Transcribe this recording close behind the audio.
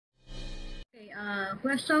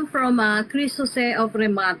Question from Chris Jose of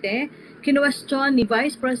Remate. Kinwestiyon ni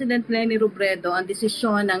Vice President Leni Robredo ang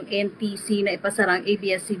desisyon ng NTC na ipasarang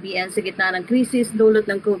ABS-CBN sa gitna ng krisis dulot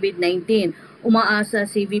ng COVID-19. Umaasa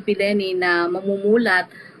si VP Leni na mamumulat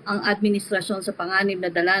ang administrasyon sa panganib na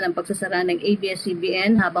dala ng pagsasara ng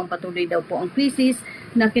ABS-CBN habang patuloy daw po ang krisis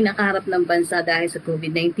na kinakaharap ng bansa dahil sa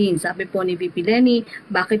COVID-19. Sabi po ni VP Leni,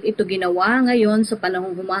 bakit ito ginawa ngayon sa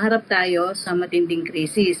panahong humaharap tayo sa matinding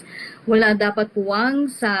krisis? Wala dapat puwang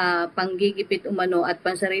sa panggigipit umano at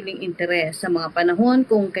pansariling interes sa mga panahon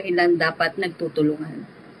kung kailan dapat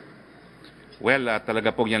nagtutulungan. Well,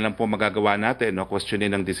 talaga po yan lang po magagawa natin, no?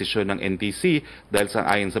 Questionin ang desisyon ng NTC dahil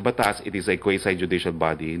ayon sa batas, it is a quasi-judicial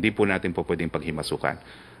body. Hindi po natin po pwedeng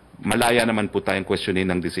paghimasukan. Malaya naman po tayong questionin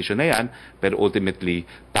ng desisyon na yan, pero ultimately,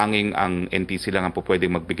 tanging ang NTC lang ang po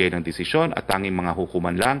pwedeng magbigay ng desisyon at tanging mga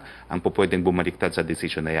hukuman lang ang po pwedeng bumaliktad sa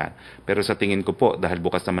desisyon na yan. Pero sa tingin ko po, dahil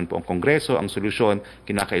bukas naman po ang Kongreso, ang solusyon,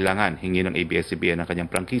 kinakailangan hingi ng ABS-CBN ang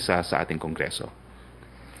kanyang prangkisa sa ating Kongreso.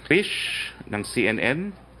 Trish ng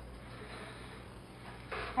CNN.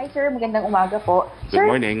 Hi sir, magandang umaga po. Good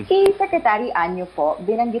morning. Si Secretary Anyo po,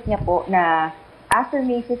 binanggit niya po na after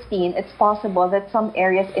May 15, it's possible that some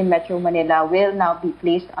areas in Metro Manila will now be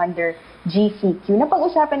placed under GCQ.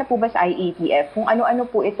 Napag-usapan na po ba sa IATF kung ano-ano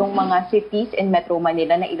po itong mga cities in Metro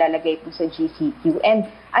Manila na ilalagay po sa GCQ? And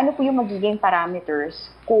ano po yung magiging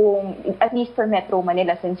parameters kung, at least for Metro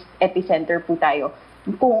Manila since epicenter po tayo,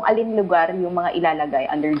 kung alin lugar yung mga ilalagay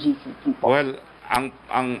under GCQ po? Well,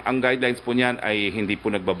 ang guidelines po niyan ay hindi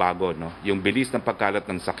po nagbabago, no? Yung bilis ng pagkalat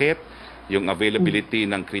ng sakit, yung availability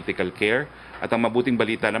ng critical care, at ang mabuting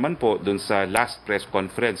balita naman po doon sa last press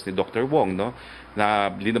conference ni Dr. Wong, no,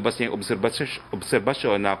 na linabas niya yung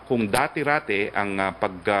obserbasyon na kung dati-rate ang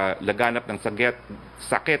paglaganap ng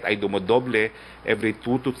sakit ay dumodoble every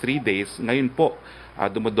 2 to 3 days, ngayon po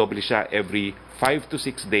dumodoble siya every 5 to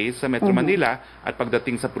 6 days sa Metro Manila at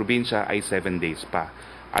pagdating sa probinsya ay 7 days pa.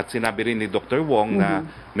 At sinabi rin ni Dr. Wong na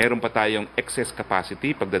meron pa tayong excess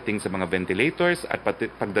capacity pagdating sa mga ventilators at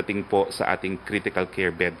pagdating po sa ating critical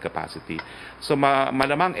care bed capacity. So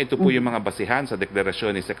malamang ito po yung mga basihan sa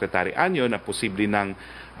deklarasyon ni Secretary Anyo na posible nang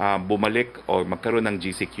bumalik o magkaroon ng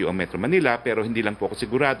GCQ ang Metro Manila, pero hindi lang po ako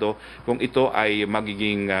sigurado kung ito ay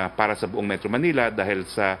magiging para sa buong Metro Manila dahil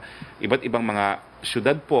sa iba't ibang mga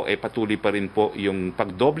syudad po patuloy pa rin po yung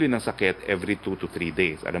pagdoble ng sakit every 2 to 3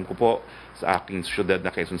 days. Alam ko po sa aking syudad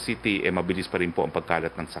na Quezon City mabilis pa rin po ang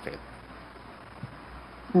pagkalat ng sakit.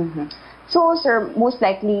 So sir, most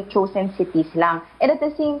likely chosen cities lang. And at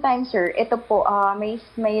the same time sir, ito po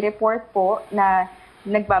may report po na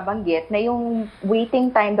nagbabanggit na yung waiting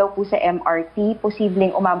time daw po sa MRT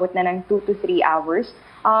posibleng umabot na ng 2 to 3 hours.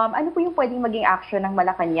 Ano po yung pwedeng maging action ng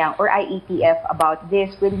Malacañang or IATF about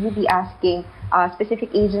this? Will you be asking specific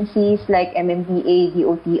agencies like MMDA,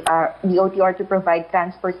 DOTR to provide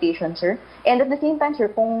transportation, sir? And at the same time, sir,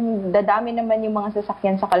 kung dadami naman yung mga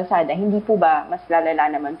sasakyan sa kalsada, hindi po ba mas lalala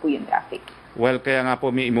naman po yung traffic? Well, kaya nga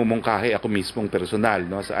po may imumungkahi ako mismong personal,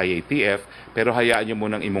 no, sa IATF, pero hayaan nyo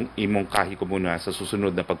munang imungkahi ko muna sa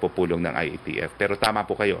susunod na pagpupulong ng IATF. Pero tama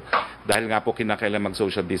po kayo, dahil nga po kinakailangan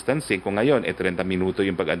mag-social distancing, kung ngayon 30 minuto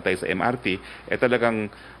yung pag-antay sa MRT,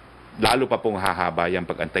 talagang lalo pa pong hahaba yung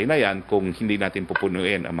pag-antay na yan kung hindi natin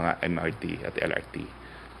pupunuin ang mga MRT at LRT.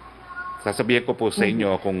 Sasabihin ko po sa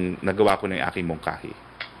inyo kung nagawa ko na yung aking mungkahi.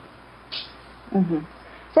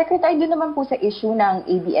 Secretary, doon naman po sa issue ng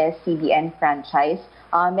ABS-CBN franchise,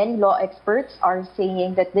 many law experts are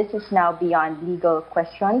saying that this is now beyond legal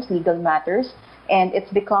questions, legal matters, and it's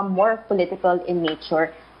become more political in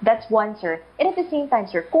nature. That's one, sir. And at the same time,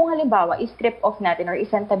 sir, kung halimbawa, i-strip off natin or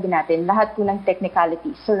isantabi natin lahat po ng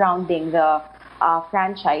technicalities surrounding the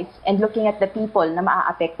franchise and looking at the people na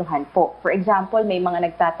maaapektuhan po. For example, may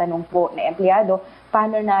mga nagtatanong po na empleyado,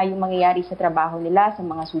 paano na yung mangyayari sa trabaho nila sa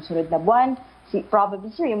mga susunod na buwan? Probably,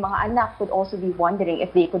 sir, yung mga anak could also be wondering if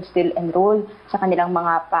they could still enroll sa kanilang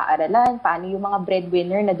mga paaralan, paano yung mga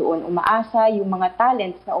breadwinner na doon umaasa, yung mga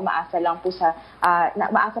talents na umaasa lang po na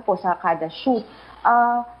umaasa po sa kada shoot.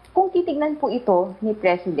 Kung titignan po ito ni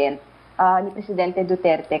Presidente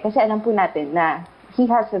Duterte, kasi alam po natin na he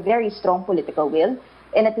has a very strong political will,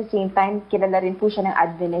 and at the same time, kilala rin po siya ng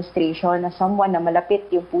administration na someone na malapit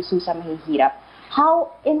yung puso sa mahihirap.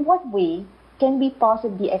 In what way can we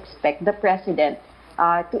possibly expect the President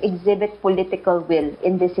to exhibit political will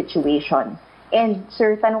in this situation? And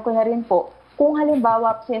sir, tanong ko na rin po, kung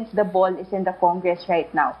halimbawa, since the ball is in the Congress right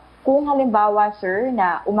now, kung halimbawa, sir,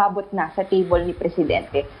 na umabot na sa table ni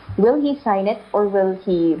Presidente, will he sign it or will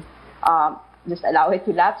he just allow it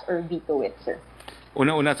to lapse or veto it, sir?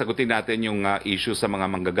 Una-una, sagutin natin yung issue sa mga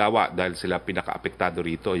manggagawa dahil sila pinaka-apektado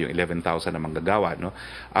rito, yung 11,000 na manggagawa. No?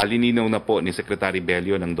 Lininaw na po ni Secretary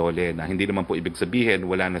Bello ng DOLE na hindi naman po ibig sabihin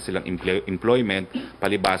wala na silang employment,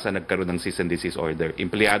 palibasa nagkaroon ng cease and desist order.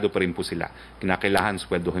 Empleyado pa rin po sila. Kinakailangan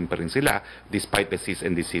sweldohin pa rin sila despite the cease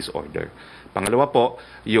and desist order. Pangalawa po,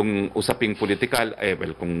 yung usaping politikal,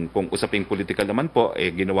 kung usaping politikal naman po,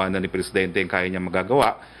 ginawa na ni Presidente yung kaya niya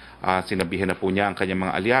magagawa. Sinabihan na po niya ang kanyang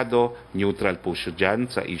mga aliado, neutral po siya dyan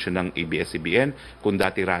sa issue ng ABS-CBN. Kung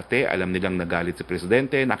dati-rate, alam nilang nagalit si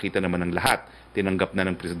Presidente, nakita naman ng lahat. Tinanggap na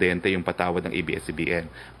ng Presidente yung patawad ng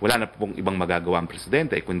ABS-CBN. Wala na pong ibang magagawa ang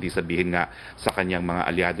Presidente, kundi sabihin nga sa kanyang mga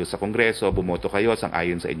aliado sa Kongreso, bumoto kayo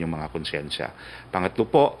sang-ayon sa inyong mga konsyensya. Pangatlo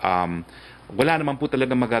po, wala naman po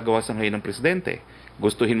talaga magagawa sa ngayon ng Presidente.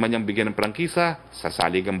 Gustuhin man niyang bigyan ng prangkisa,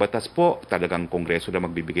 sasalig ang batas po, talagang Kongreso na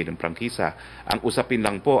magbibigay ng prangkisa. Ang usapin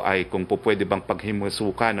lang po ay kung po pwede bang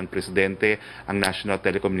paghimasukan ng Presidente ang National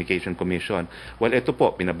Telecommunication Commission. Well, ito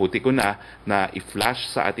po, pinabuti ko na i-flash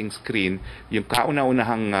sa ating screen yung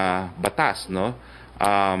kauna-unahang batas, no?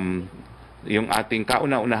 Yung ating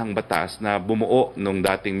kauna-unahang batas na bumuo nung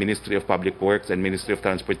dating Ministry of Public Works and Ministry of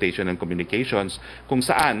Transportation and Communications, kung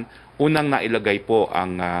saan unang nailagay po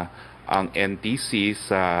ang NTC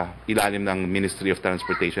sa ilalim ng Ministry of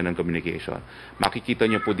Transportation and Communication. Makikita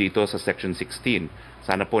nyo po dito sa Section 16.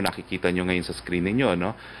 Sana po nakikita nyo ngayon sa screen ninyo.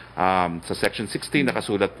 No? Sa Section 16,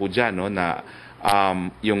 nakasulat po dyan no, na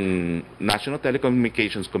yung National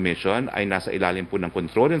Telecommunications Commission ay nasa ilalim po ng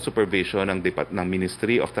control and supervision ng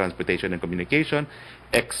Ministry of Transportation and Communication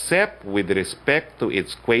except with respect to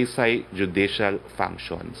its quasi-judicial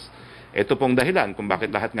functions. Ito pong dahilan kung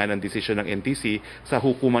bakit lahat nga ng desisyon ng NTC sa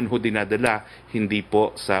hukuman ho dinadala, hindi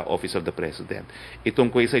po sa Office of the President.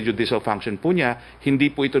 Itong quasi-judicial function po niya,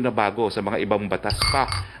 hindi po ito nabago sa mga ibang batas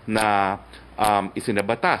pa na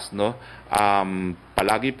isinabatas. No?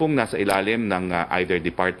 Palagi pong nasa ilalim ng either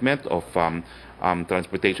Department of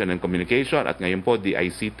Transportation and Communication at ngayon po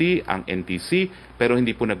DICT, ang NTC, pero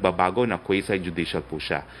hindi po nagbabago na quasi-judicial po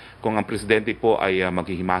siya. Kung ang Presidente po ay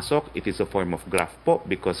maghihimasok, it is a form of graft po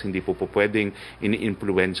because hindi po pwedeng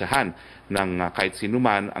ini-influensyahan ng kahit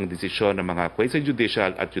sinuman ang desisyon ng mga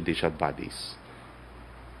quasi-judicial at judicial bodies.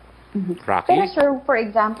 Rocky? Pero sir, for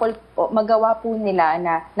example, magawa po nila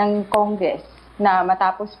na ng Congress na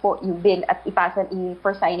matapos po yung bill at ipasa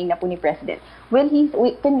for signing na po ni President.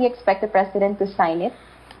 Can we expect the President to sign it?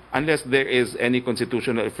 Unless there is any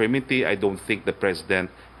constitutional infirmity, I don't think the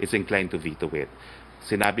President is inclined to veto it.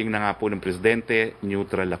 Sinabing na nga po ng Presidente,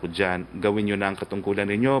 neutral ako dyan. Gawin nyo na ang katungkulan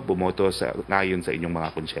ninyo, bumoto ngayon sa inyong mga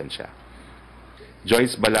konsyensya.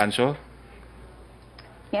 Joyce Balancio?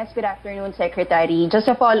 Yes, good afternoon, Secretary. Just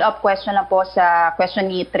a follow-up question lang po sa question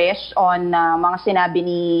ni Trish on mga sinabi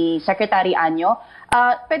ni Secretary Anyo.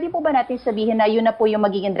 Pwede po ba natin sabihin na yun na po yung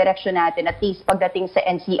magiging direction natin, at least pagdating sa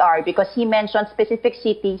NCR? Because he mentioned specific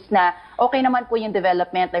cities na okay naman po yung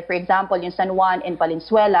development. Like for example, yung San Juan and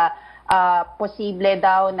Valenzuela, posible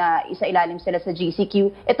daw na isa-ilalim sila sa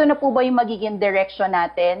GCQ. Ito na po ba yung magiging direction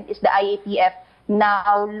natin? Is the IATF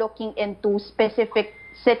now looking into specific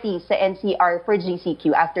cities sa NCR for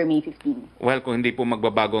GCQ after May 15? Well, kung hindi po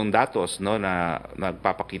magbabago ang datos no, na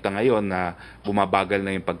nagpapakita ngayon na bumabagal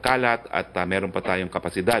na yung pagkalat at meron pa tayong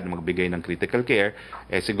kapasidad na magbigay ng critical care,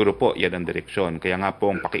 siguro po yan ang direksyon. Kaya nga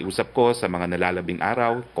po ang pakiusap ko sa mga nalalabing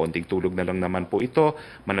araw, konting tulog na lang naman po ito,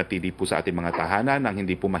 manatili po sa ating mga tahanan nang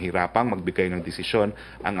hindi po mahirapang magbigay ng desisyon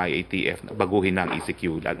ang IATF na baguhin ng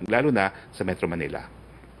ECQ, lalo na sa Metro Manila.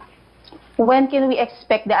 When can we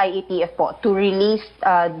expect the IATF po to release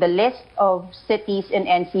the list of cities in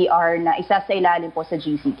NCR na isa sa ilalim po sa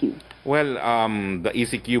GCQ? Well, the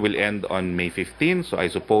ECQ will end on May 15, so I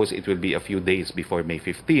suppose it will be a few days before May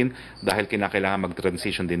 15 dahil kinakailangan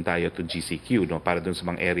mag-transition din tayo to GCQ no, para dun sa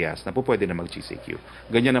mga areas na po pwede na mag-GCQ.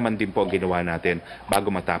 Ganyan naman din po ang ginawa natin bago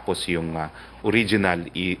matapos yung original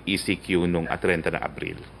ECQ nung 30 na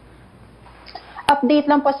Abril. Update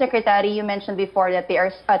lang po, Secretary. You mentioned before that there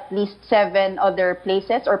are at least 7 other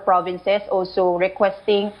places or provinces also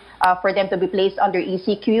requesting for them to be placed under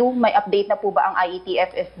ECQ. May update na po ba ang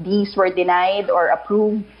IATF if these were denied or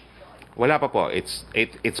approved? Wala pa po. It's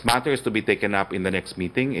matters to be taken up in the next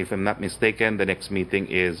meeting. If I'm not mistaken, the next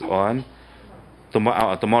meeting is on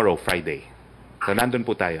tomorrow, Friday. So nandun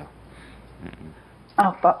po tayo.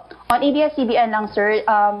 Opo. On ABS-CBN lang, sir,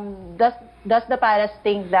 does the palace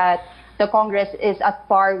think that the Congress is at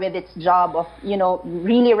par with its job of,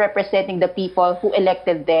 really representing the people who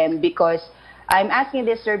elected them? Because I'm asking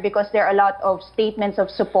this, sir, because there are a lot of statements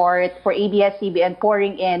of support for ABS-CBN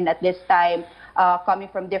pouring in at this time coming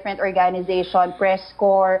from different organizations, press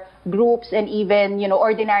corps, groups, and even,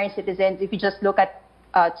 ordinary citizens. If you just look at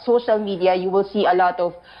social media, you will see a lot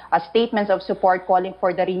of statements of support calling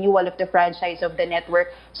for the renewal of the franchise of the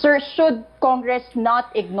network. Sir, should Congress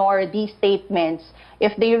not ignore these statements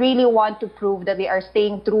if they really want to prove that they are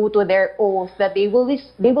staying true to their oath, that they will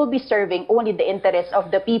be serving only the interests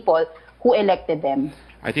of the people who elected them?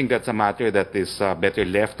 I think that's a matter that is better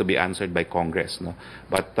left to be answered by Congress. No?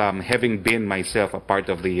 But having been myself a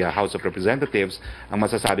part of the House of Representatives, ang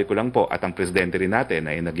masasabi ko lang po, at ang presidente rin natin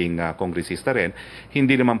ay naging kongresista rin,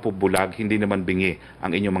 hindi naman po bulag, hindi naman bingi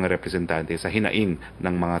ang inyong mga representante sa hinaing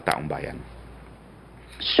ng mga taong bayan.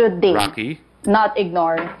 Should they Rocky? not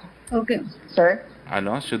ignore? Okay. Sir?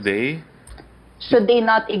 Should they? Should they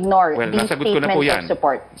not ignore these nasagot ko na po yan. statements of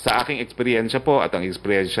support? Sa aking eksperyensya po at ang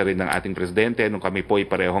eksperyensya rin ng ating presidente nung kami po ay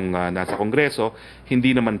parehong nasa Kongreso,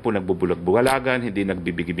 hindi naman po nagbubulag-bugalagan, hindi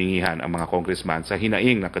nagbibigibingihan ang mga congressman sa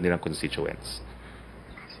hinaing ng kanilang constituents.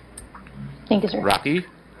 Thank you, sir. Rocky?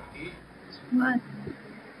 What?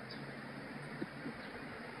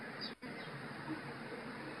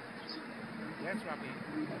 Yes, Rocky.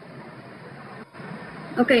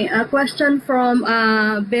 Okay, a question from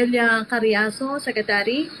Belia Cariaso,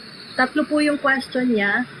 Secretary. Tatlo po yung question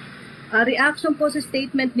niya. Reaction po sa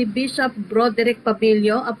statement ni Bishop Broderick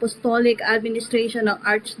Pabilio, Apostolic Administration ng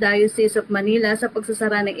Archdiocese of Manila sa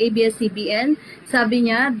pagsasara ng ABS-CBN.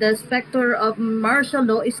 Sabi niya, the specter of martial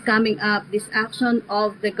law is coming up. This action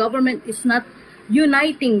of the government is not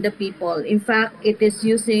uniting the people. In fact, it is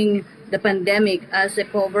using the pandemic as a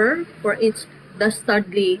cover for its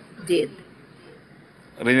dastardly deed.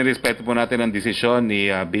 Rinirespeto po natin ang desisyon ni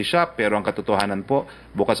Bishop, pero ang katotohanan po,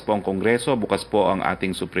 bukas po ang Kongreso, bukas po ang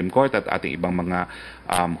ating Supreme Court at ating ibang mga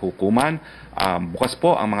hukuman, bukas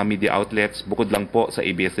po ang mga media outlets, bukod lang po sa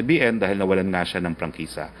ABS-CBN dahil nawalan nga siya ng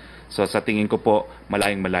prangkisa. So sa tingin ko po,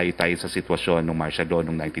 malayong-malayo tayo sa sitwasyon ng martial law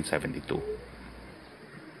noong 1972.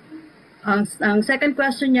 Ang second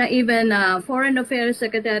question niya, even Foreign Affairs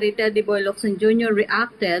Secretary Teddy Boy Locsin Jr.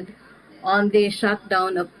 reacted on the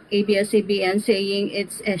shutdown of ABS-CBN, saying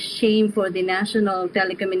it's a shame for the National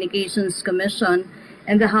Telecommunications Commission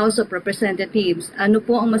and the House of Representatives. Ano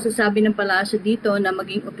po ang masasabi ng palasyo dito na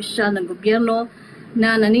maging opisyal ng gobyerno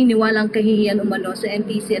na naniniwalang kahihiyan umano sa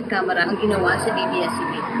NTC at Kamara ang ginawa sa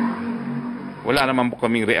ABS-CBN? Wala naman po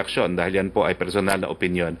kaming reaksyon dahil yan po ay personal na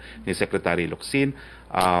opinion ni Secretary Locsin.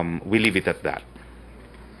 We leave it at that.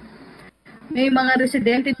 May mga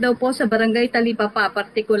residente daw po sa Barangay Talipapa,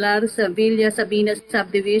 partikular sa Villa Sabina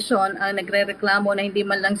Subdivision, ang nagrereklamo na hindi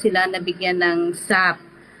man lang sila nabigyan ng SAP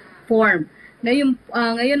form. Ngayon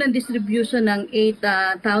ang distribution ng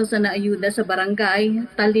 8,000 na ayuda sa barangay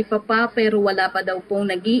Talipapa, pero wala pa daw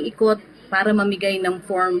pong nag-iikot para mamigay ng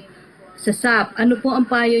form sa SAP. Ano po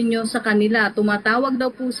ang payo nyo sa kanila? Tumatawag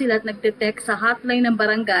daw po sila at nagte-text sa hotline ng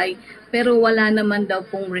barangay, pero wala naman daw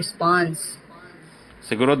pong response.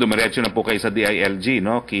 Siguro dumiretso na po kayo sa DILG,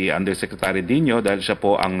 no? Kay Undersecretary Dino dahil siya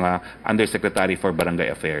po ang Undersecretary for Barangay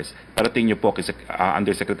Affairs. Parating niyo po kay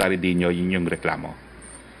Undersecretary Dino yun yung reklamo.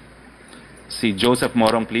 Si Joseph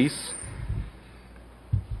Morong, please.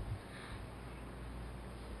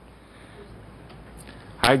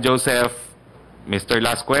 Hi, Joseph. Mr.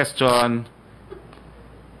 Last question.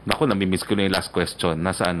 Naku, namimiss ko na yung last question.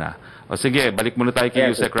 Nasaan na? O sige, balik muna tayo kay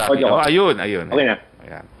Yusek Rocky. Oh, ayun. Okay na.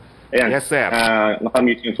 Ayan. Ayan. Yes, sir.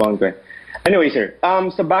 Nakamute yung phone ko. Anyway, sir,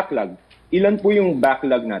 sa backlog, ilan po yung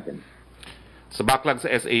backlog natin? Sa backlog sa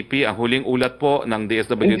SAP, ang huling ulat po ng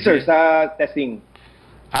DSWD. Hindi, sir, sa testing.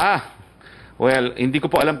 Well, hindi ko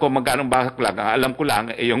po alam kung magkano backlog. Ang alam ko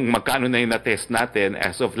lang, yung magkano na yung na-test natin.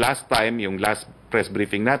 As of last time, yung last press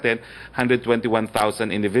briefing natin,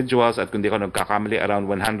 121,000 individuals at kung di ko nagkakamali, around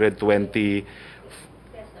 124,000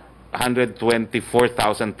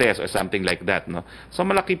 tests or something like that, no? So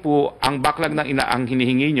malaki po ang backlog ng ang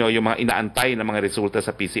hinihingi nyo, yung mga inaantay na mga resulta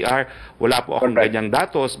sa PCR. Wala po akong ganyang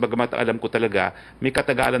datos, bagamat alam ko talaga may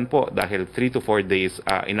katagalan po dahil 3 to 4 days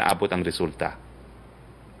inaabot ang resulta.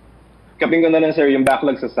 Kaping ko na lang, sir, yung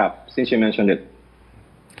backlog sa SAP, since you mentioned it.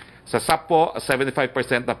 Sa SAP po,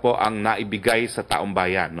 75% na po ang naibigay sa taong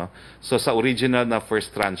bayan, no? So sa original na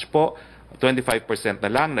first tranche po, 25% na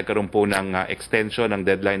lang, nagkaroon po ng extension ng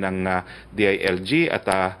deadline ng DILG at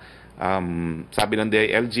sabi ng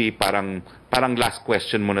DILG parang last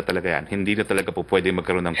question muna talaga yan. Hindi na talaga po pwede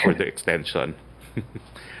magkaroon ng further extension.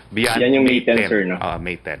 Beyond yan yung May 10, sir, no?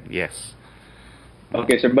 May 10, yes.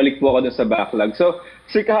 Okay, sir, balik po ako dun sa backlog. So,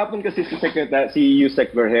 sir, kahapon kasi si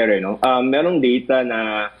Yusek Vergere, no? Merong data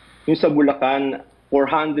na yung sa Bulacan,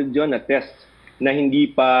 400 yun na test na hindi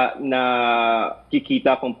pa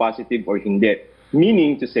nakikita kung positive or hindi.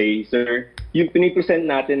 Meaning to say, sir, yung pinipresent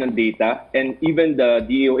natin ng data and even the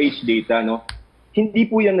DOH data, no, hindi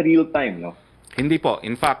po yan real time, no? Hindi po.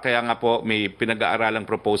 In fact, kaya nga po may pinag-aaralang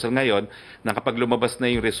proposal ngayon na kapag lumabas na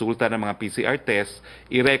yung resulta ng mga PCR test,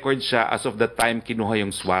 i-record siya as of the time kinuha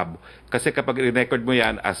yung swab. Kasi kapag i-record mo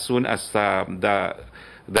yan, as soon as the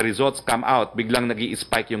results come out, biglang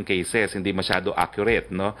nag-i-spike yung cases, hindi masyado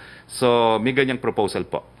accurate, no? So, may ganyang proposal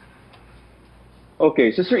po.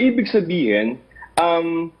 Okay, so sir, ibig sabihin,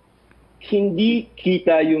 hindi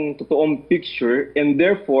kita yung totoong picture and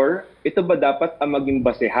therefore, ito ba dapat ang maging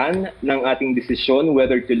basehan ng ating desisyon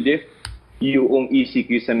whether to lift yung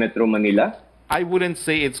ECQ sa Metro Manila? I wouldn't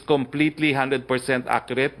say it's completely 100%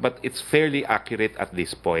 accurate, but it's fairly accurate at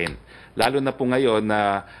this point. Lalo na po ngayon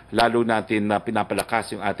na lalo natin na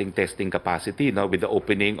pinapalakas yung ating testing capacity, no, with the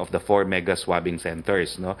opening of the 4 mega swabbing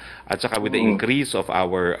centers, no, at saka with the increase of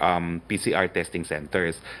our PCR testing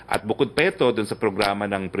centers. At bukod pa ito dun sa programa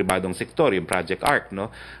ng pribadong sektor, yung Project ARC,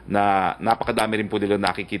 no, na napakadami rin po nila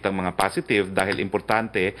nakikitang mga positive dahil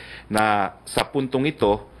importante na sa puntong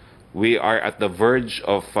ito we are at the verge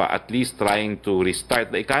of at least trying to restart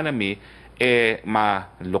the economy,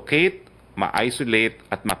 ma-locate, ma-isolate,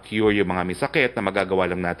 at ma-cure yung mga may sakit na magagawa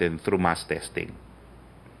lang natin through mass testing.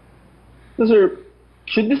 So sir,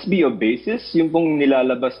 should this be a basis, yung pong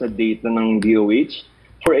nilalabas na data ng DOH,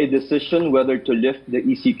 for a decision whether to lift the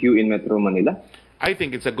ECQ in Metro Manila? I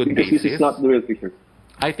think it's a good Because basis. this is not the real picture.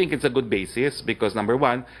 I think it's a good basis because number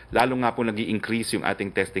one, lalo nga po nag-i-increase yung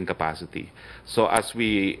ating testing capacity. So as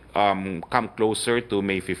we come closer to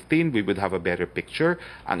May 15, we would have a better picture.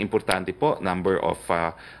 Ang importante po, number of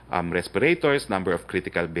respirators, number of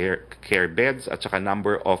critical care beds, at saka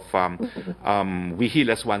number of We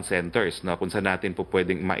Heal as One centers, no, kung saan natin po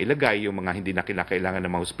pwedeng mailagay yung mga hindi na kinakailangan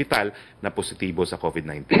ng mga hospital na positibo sa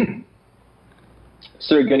COVID-19.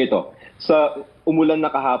 Sir, ganito. Sa umulan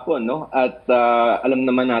na kahapon, no? At alam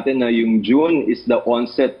naman natin na yung June is the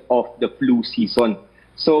onset of the flu season.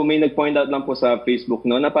 So may nag-point out lang po sa Facebook,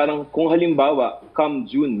 no, na parang kung halimbawa come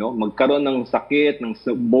June, no, magkaroon ng sakit, ng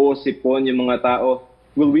subo, sipon yung mga tao,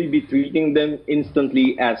 will we be treating them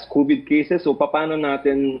instantly as COVID cases? So paano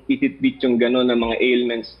natin ititreat yung gano'n ng mga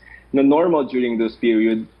ailments na normal during those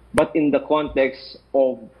period, but in the context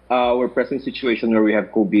of our present situation where we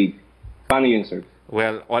have COVID? Paano yun, sir?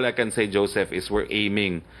 Well, all I can say, Joseph, is we're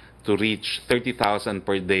aiming to reach 30,000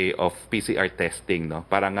 per day of PCR testing, no?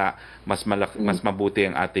 Para nga mas mabuti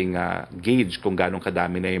ang ating gauge kung gaano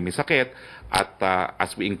kadami na yung may sakit. At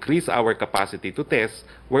as we increase our capacity to test,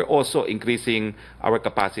 we're also increasing our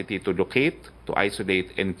capacity to locate, to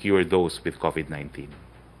isolate, and cure those with COVID-19.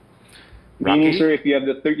 Meaning, sir, if you have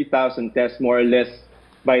the 30,000 tests, more or less,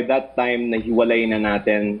 by that time, nahiwalay na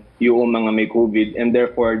natin yung mga may COVID, and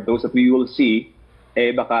therefore, those that we will see,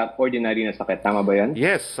 baka ordinary na sakit. Tama ba yan?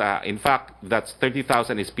 Yes. In fact, that's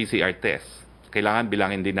 30,000 is PCR tests. Kailangan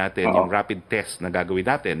bilangin din natin yung rapid test na gagawin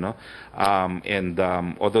natin, no?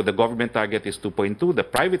 Although the government target is 2.2, the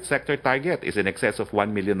private sector target is in excess of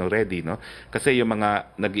 1 million already, no? Kasi yung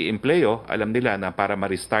mga nag-i-empleyo, alam nila na para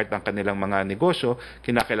ma-restart ang kanilang mga negosyo,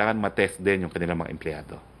 kinakailangan ma-test din yung kanilang mga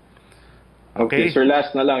empleyado. Okay, sir,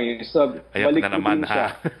 last na lang. Yung Ayan na naman,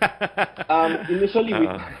 ha?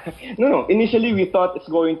 Initially we thought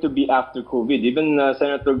it's going to be after COVID. Even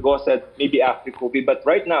Senator Go said maybe after COVID. But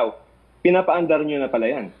right now, pinapaandar nyo na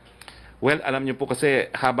pala yan. Well, alam nyo po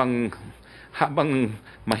kasi habang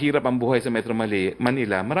mahirap ang buhay sa Metro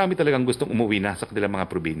Manila, marami talagang gustong umuwi na sa kanilang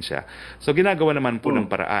mga probinsya. So ginagawa naman po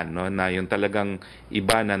ng paraan, no, na yung talagang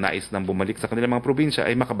iba na nais nang bumalik sa kanilang mga probinsya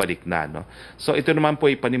ay makabalik na, no. So ito naman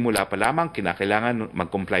po ay panimula pa lamang, kinakailangan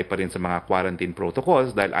mag-comply pa rin sa mga quarantine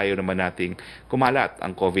protocols dahil ayaw naman nating kumalat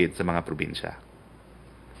ang COVID sa mga probinsya.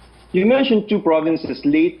 You mentioned 2 provinces,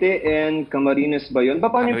 Leyte and Camarines ba yun?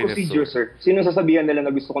 Paano yung procedure, sir? Sino sasabihan nila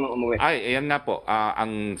na gusto ko nang umuwi? Ay, ayan nga po.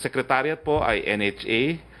 Ang secretariat po ay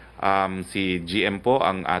NHA. Si GM po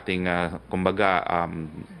ang ating,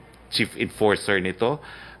 chief enforcer nito.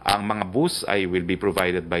 Ang mga bus ay will be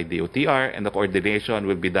provided by DOTR and the coordination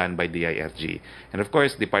will be done by DIRG. And of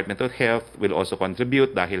course, Department of Health will also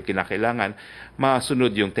contribute dahil kinakailangan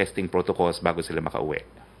masunod yung testing protocols bago sila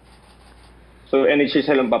makauwi. So, NHA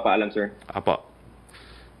silang papaalam, sir? Apo.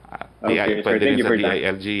 Okay, sir. Thank you for that.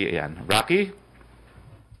 DILG, ayan. Rocky?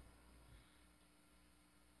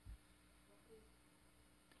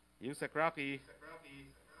 Yusek Rocky.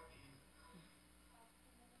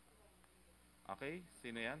 Okay,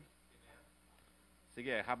 sino yan?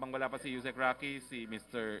 Sige, habang wala pa si Yusek Rocky, si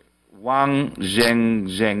Mr. Wang Zheng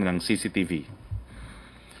ng CCTV.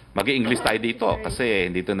 Mag-i-English tayo dito kasi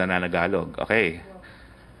dito nananagalog. Okay.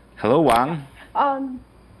 Hello, Wang.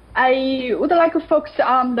 I would like to focus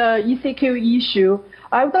on the ECQ issue.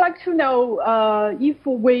 I would like to know if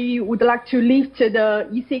we would like to lift the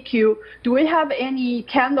ECQ, do we have any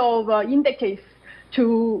kind of indicators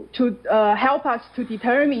to help us to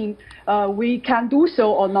determine we can do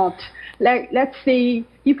so or not? Like, let's say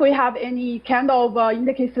if we have any kind of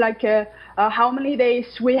indicators like how many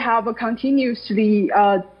days we have a continuously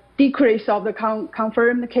decrease of the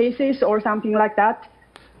confirmed cases or something like that.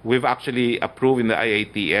 We've actually approved in the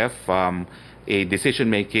IATF a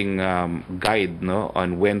decision-making guide, no,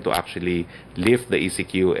 on when to actually lift the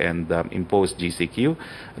ECQ and impose GCQ.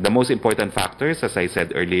 The most important factors, as I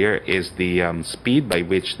said earlier, is the speed by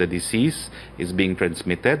which the disease is being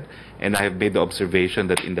transmitted. And I have made the observation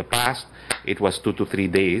that in the past, it was 2 to 3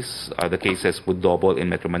 days. The cases would double in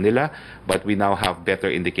Metro Manila, but we now have better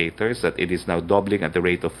indicators that it is now doubling at the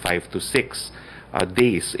rate of 5 to 6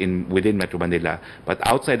 days within Metro Manila. But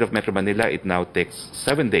outside of Metro Manila, it now takes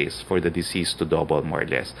 7 days for the disease to double, more or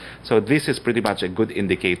less. So this is pretty much a good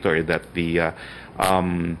indicator that the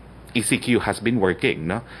ECQ has been working.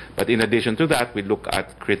 No? But in addition to that, we look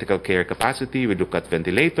at critical care capacity, we look at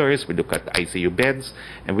ventilators, we look at ICU beds,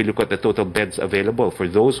 and we look at the total beds available for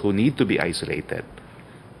those who need to be isolated.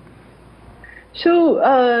 So,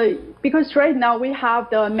 because right now we have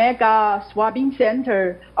the mega swabbing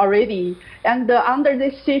center already, and under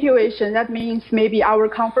this situation, that means maybe our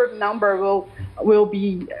confirmed number will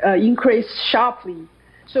be increased sharply.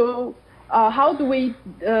 So, how do we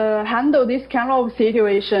handle this kind of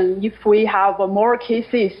situation if we have more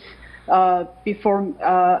cases before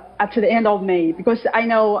at the end of May? Because I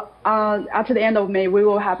know at the end of May we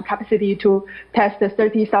will have capacity to test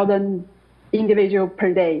 30,000 individuals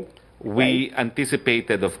per day. We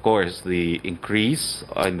anticipated, of course, the increase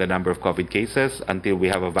in the number of COVID cases. Until we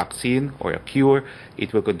have a vaccine or a cure,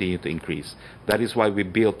 it will continue to increase. That is why we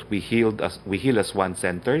built We Heal as One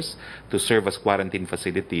centers to serve as quarantine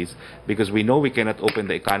facilities, because we know we cannot open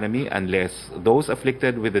the economy unless those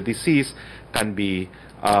afflicted with the disease can be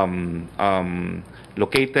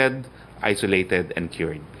located, isolated, and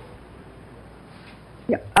cured.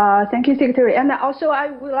 Yeah. Thank you, Secretary. And also, I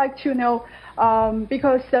would like to know,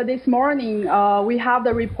 because this morning we have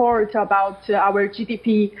the report about our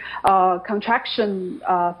GDP contraction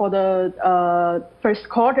for the first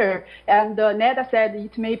quarter, and NEDA said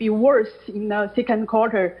it may be worse in the second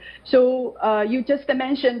quarter. So you just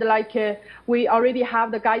mentioned like we already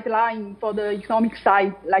have the guideline for the economic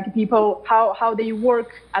side, like people, how they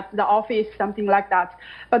work at the office, something like that.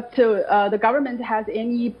 But the government has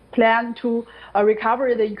any plan to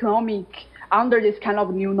recover the economic under this kind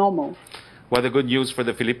of new normal? Well, the good news for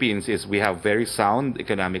the Philippines is we have very sound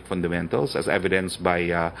economic fundamentals, as evidenced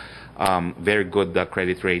by very good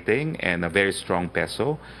credit rating and a very strong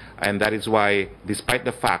peso. And that is why, despite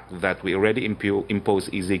the fact that we already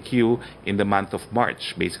imposed EZQ in the month of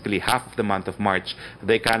March, basically half of the month of March,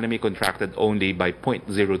 the economy contracted only by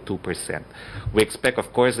 0.02%. We expect,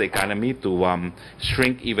 of course, the economy to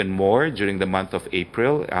shrink even more during the month of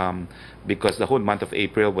April, because the whole month of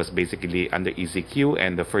April was basically under EZQ,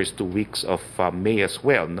 and the first 2 weeks of May as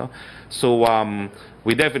well. No? So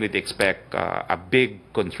we definitely expect a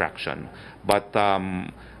big contraction. But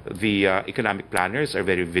the economic planners are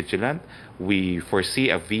very vigilant. We foresee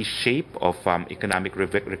a V-shape of economic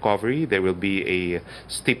recovery. There will be a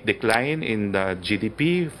steep decline in the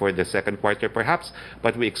GDP for the second quarter perhaps,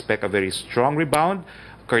 but we expect a very strong rebound,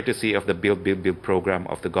 courtesy of the Build, Build, Build program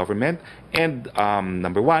of the government. And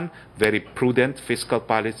number one, very prudent fiscal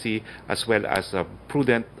policy, as well as a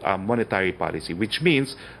prudent monetary policy, which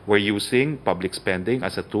means we're using public spending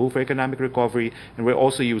as a tool for economic recovery, and we're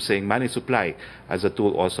also using money supply as a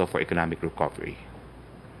tool also for economic recovery.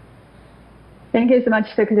 Thank you so much,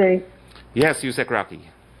 Secretary. Yes, Yusek Rocky.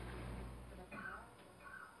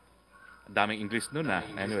 Daming English nun ah.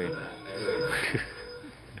 Anyway.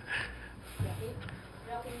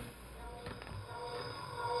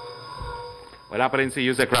 Wala pa rin si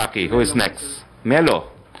Yusek Rocky. Who is next? Melo.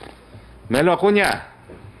 Melo Acuña.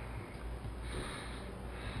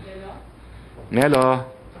 Melo.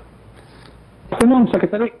 Good afternoon,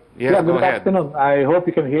 Secretary. Yes, yeah, go good ahead. afternoon. I hope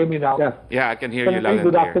you can hear me now. Yes. Yeah, I can hear you Secretary, loud and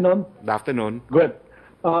good clear. afternoon. Good afternoon. Good.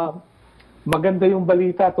 Maganda yung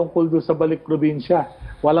balita tungkol doon sa balik probinsya.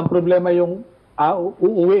 Walang problema yung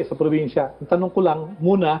uuwi sa probinsya. Ang tanong ko lang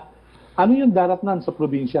muna, ano yung daratnan sa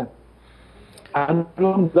probinsya? Ano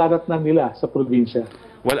yung daratnan nila sa probinsya?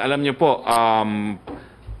 Well, alam niyo po,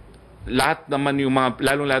 lahat naman yung mga,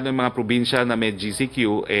 lalong-lalo yung mga probinsya na may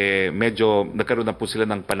GCQ, medyo nagkaroon na po sila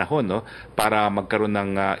ng panahon, no, para magkaroon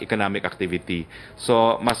ng economic activity.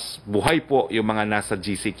 So, mas buhay po yung mga nasa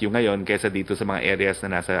GCQ ngayon kaysa dito sa mga areas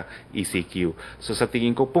na nasa ECQ. So, sa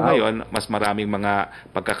tingin ko po ngayon, mas maraming mga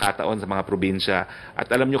pagkakataon sa mga probinsya. At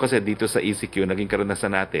alam nyo kasi dito sa ECQ, naging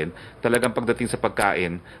karanasan natin, talagang pagdating sa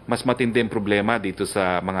pagkain, mas matindi ang problema dito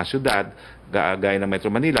sa mga syudad, gaya ng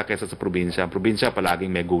Metro Manila kaysa sa probinsya. Ang probinsya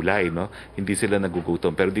palaging may gulay, no? Hindi sila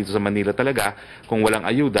nagugutom. Pero dito sa Manila talaga, kung walang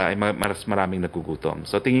ayuda, ay mas maraming nagugutom.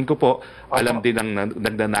 So tingin ko po, alam din ng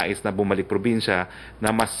nagnanais na bumalik probinsya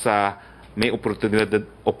na mas may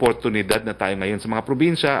oportunidad na tayo ngayon sa mga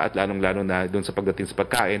probinsya at lalong-lalo na doon sa pagdating sa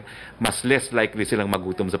pagkain, mas less likely silang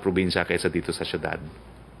magutom sa probinsya kaysa dito sa syudad.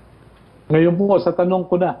 Ngayon po, sa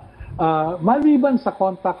tanong ko na, maliban sa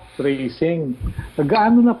contact tracing,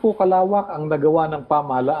 gaano na po kalawak ang nagawa ng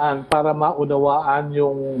pamahalaan para maunawaan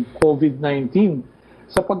yung COVID-19?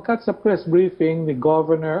 Sapagkat sa press briefing ni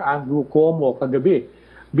Governor Andrew Cuomo kagabi,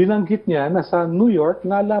 binanggit niya na sa New York,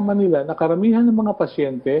 nalaman nila na karamihan ng mga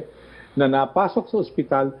pasyente na napasok sa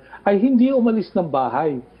ospital ay hindi umalis ng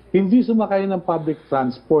bahay, hindi sumakay ng public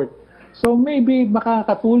transport. So maybe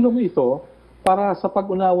makakatulong ito para sa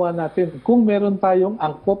pag-unawa natin kung meron tayong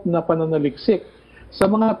angkop na pananaliksik sa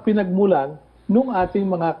mga pinagmulan ng ating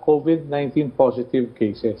mga COVID-19 positive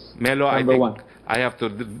cases. Melo, I think I have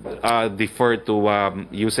to defer to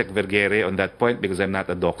Yusek Vergere on that point because I'm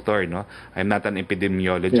not a doctor, no? I'm not an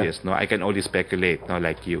epidemiologist, no? I can only speculate, no,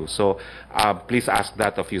 like you. So, please ask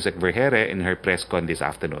that of Yusek Vergere in her press con this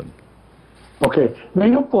afternoon. Okay.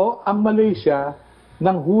 Ngayon po, ang Malaysia,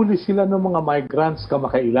 nanghuli sila ng mga migrants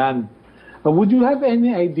kamakailan. Would you have any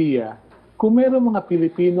idea kung mayroong mga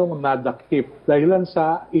Pilipinong nadakip dahilan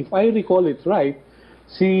sa, if I recall it right,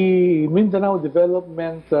 si Mindanao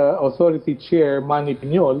Development Authority Chair Manny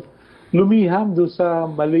Piñol lumiham doon sa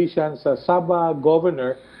Malaysian, sa Sabah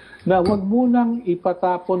Governor na huwag munang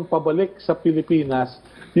ipatapon pabalik sa Pilipinas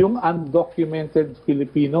yung undocumented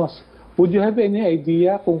Filipinos. Would you have any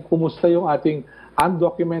idea kung kumusta yung ating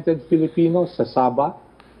undocumented Filipinos sa Sabah?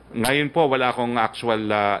 Ngayon po, wala akong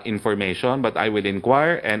actual information, but I will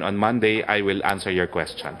inquire and on Monday, I will answer your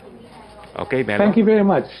question. Okay, Melo? Thank you very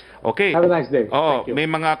much. Okay. Have a nice day. Oo, may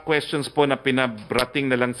mga questions po na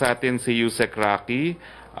pinabrating na lang sa atin si Yusek Roque.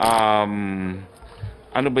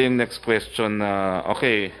 Ano ba yung next question?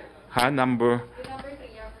 Okay,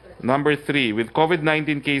 Number 3, with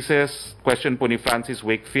COVID-19 cases, question po ni Francis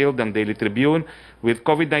Wakefield ng Daily Tribune, with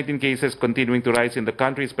COVID-19 cases continuing to rise in the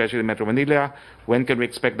country, especially Metro Manila, when can we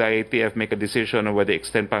expect the IATF make a decision on whether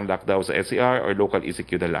extend pang lockdown sa SCR or local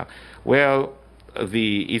ECQ na lang? Well,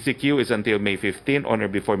 the ECQ is until May 15, on or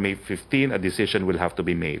before May 15, a decision will have to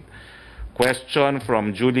be made. Question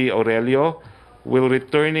from Julie Aurelio, will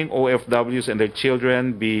returning OFWs and their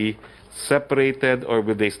children be separated or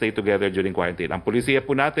will they stay together during quarantine? Ang polisiya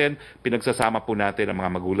po natin, pinagsasama po natin ang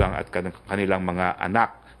mga magulang at kanilang mga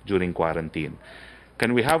anak during quarantine.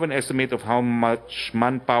 Can we have an estimate of how much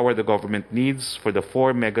manpower the government needs for the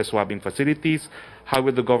 4 mega swabbing facilities? How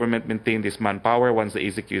will the government maintain this manpower once the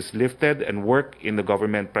ECQ is lifted and work in the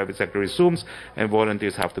government-private sector resumes and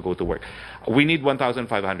volunteers have to go to work? We need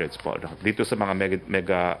 1,500 po dito sa mga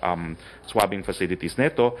mega swabbing facilities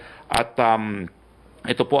neto. At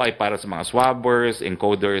ito po ay para sa mga swabbers,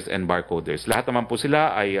 encoders, and barcoders. Lahat naman po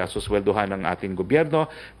sila ay susweldohan ng ating gobyerno,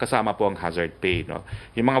 kasama po ang hazard pay. No?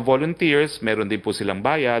 Yung mga volunteers, meron din po silang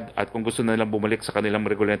bayad, at kung gusto nilang bumalik sa kanilang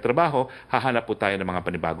regular na trabaho, hahanap po tayo ng mga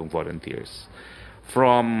panibagong volunteers.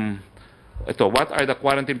 What are the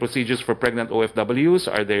quarantine procedures for pregnant OFWs?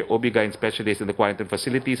 Are there OB-GYN specialists in the quarantine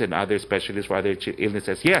facilities and other specialists for other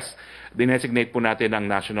illnesses? Yes, dinesignate po natin ang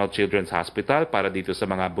National Children's Hospital para dito sa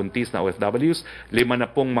mga buntis na OFWs. 5 na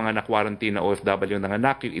pong mga na-quarantine na OFW ng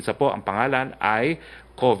anak. Yung isa po, ang pangalan ay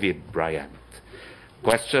COVID Bryant.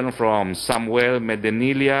 Question from Samuel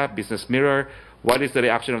Medenilia, Business Mirror. What is the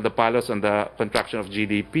reaction of the Palos on the contraction of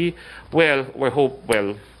GDP? Well,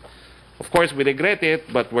 of course, we regret it,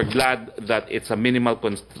 but we're glad that it's a minimal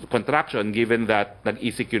contraction given that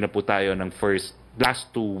nag-ECQ na po tayo ng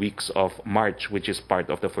last 2 weeks of March, which is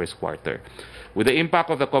part of the first quarter. With the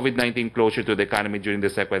impact of the COVID-19 closure to the economy during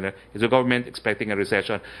the second quarter, is the government expecting a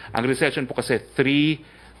recession? Ang recession po kasi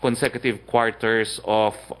 3 consecutive quarters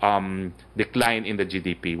of decline in the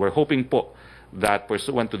GDP. We're hoping po that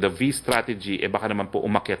pursuant to the V strategy, baka naman po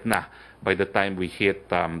umakyat na by the time we hit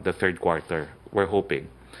the third quarter. We're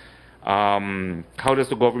hoping. How does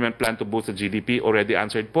the government plan to boost the GDP? Already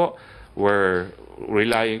answered po. We're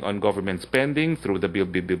relying on government spending through the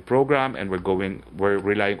Build program, and we're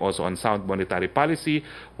relying also on sound monetary policy.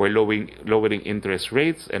 We're lowering interest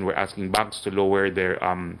rates, and we're asking banks to lower their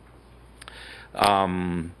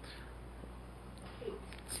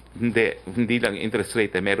hindi lang interest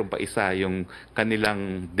rate, meron pa isa, yung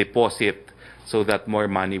kanilang deposit, so that more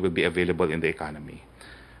money will be available in the economy.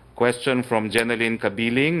 Question from Jeneline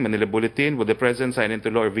Kabiling, Manila Bulletin. Will the President sign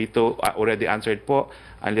into law or veto? Already answered po.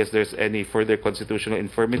 Unless there's any further constitutional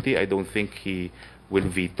infirmity, I don't think he will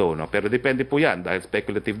veto. No? Pero depende po yan. Dahil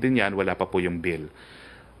speculative din yan, wala pa po yung bill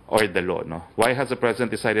or the law. No? Why has the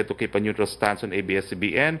President decided to keep a neutral stance on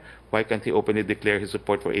ABS-CBN? Why can't he openly declare his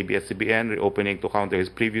support for ABS-CBN, reopening to counter his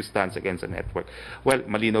previous stance against the network? Well,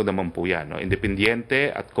 malinaw naman po yan. No?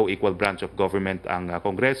 Independiente at co-equal branch of government ang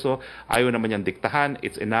Kongreso. Ayaw naman niyang diktahan.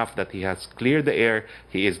 It's enough that he has cleared the air.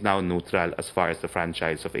 He is now neutral as far as the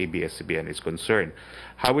franchise of ABS-CBN is concerned.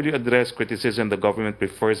 How will you address criticism the government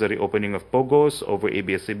prefers the reopening of POGOs over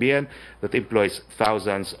ABS-CBN that employs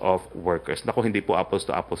thousands of workers? Naku, hindi po apples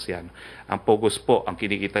to apples yan. Ang POGOs po, ang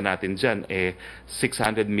kinikita natin dyan,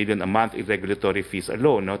 600 million a month in regulatory fees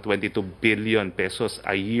alone, no? 22 billion pesos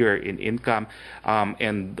a year in income,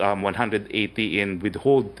 and 180 in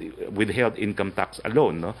withheld income tax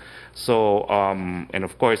alone. No? So, and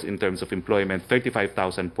of course, in terms of employment,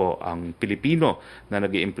 35,000 po ang Pilipino na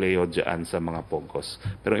nag-i-employo dyan sa mga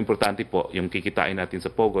POGOs. Pero importante po, yung kikitain natin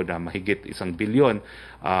sa POGO na mahigit 1 bilyon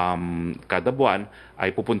kada buwan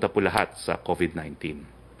ay pupunta po lahat sa COVID-19.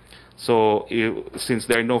 So, since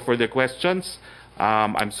there are no further questions,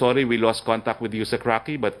 I'm sorry we lost contact with Yusek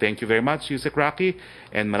Roque, but thank you very much, Yusek Roque.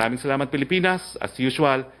 And maraming salamat, Pilipinas. As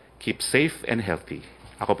usual, keep safe and healthy.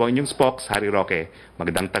 Ako po inyong SPOX, Harry Roque.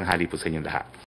 Magandang tanghali po sa inyong lahat.